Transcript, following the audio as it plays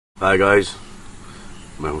Hi guys,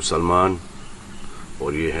 मैं हूं सलमान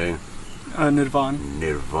और ये है निर्वाण।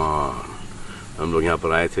 हम लोग यहाँ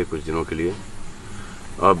पर आए थे कुछ दिनों के लिए।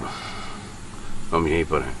 अब हम यहीं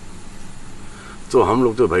पर हैं। तो हम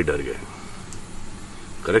लोग तो भाई डर गए।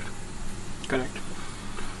 करेक्ट।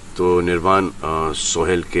 तो निर्वाण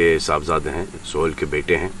सोहेल के साहबजादे हैं, सोहेल के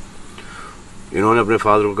बेटे हैं। इन्होंने अपने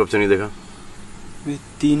फादर को कब से नहीं देखा?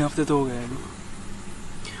 3 हफ्ते तो हो गए अभी।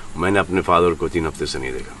 मैंने अपने फादर को 3 हफ्ते से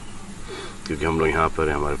नहीं देखा, क्योंकि हम लोग यहाँ पर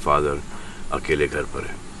हैं, हमारे फादर अकेले घर पर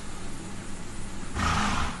हैं।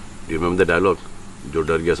 Do you remember the dialogue, जो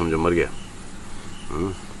डर गया समझो मर गया?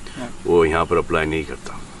 वो यहाँ पर अप्लाई नहीं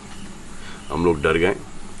करता। हम लोग डर गए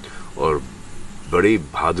और बड़ी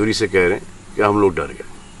बहादुरी से कह रहे हैं कि हम लोग डर गए।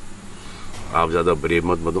 आप ज़्यादा ब्रेव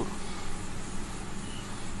मत बनो,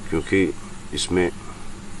 क्योंकि इसमें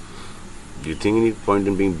do you think any point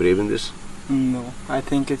in being brave in this? No, I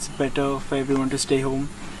think it's better for everyone to stay home,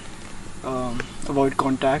 avoid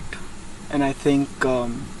contact, and I think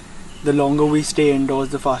the longer we stay indoors,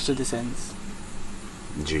 the faster this ends.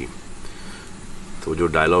 जी, तो जो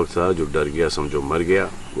dialogue था, जो डर गया समझो मर गया,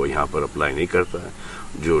 वो यहाँ पर अप्लाई नहीं करता है।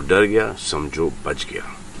 जो डर गया समझो बच गया,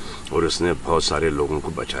 और उसने बहुत सारे लोगों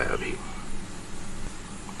को बचाया भी।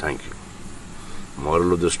 Thank you.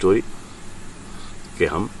 Moral of the story कि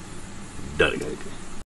हम डर गए।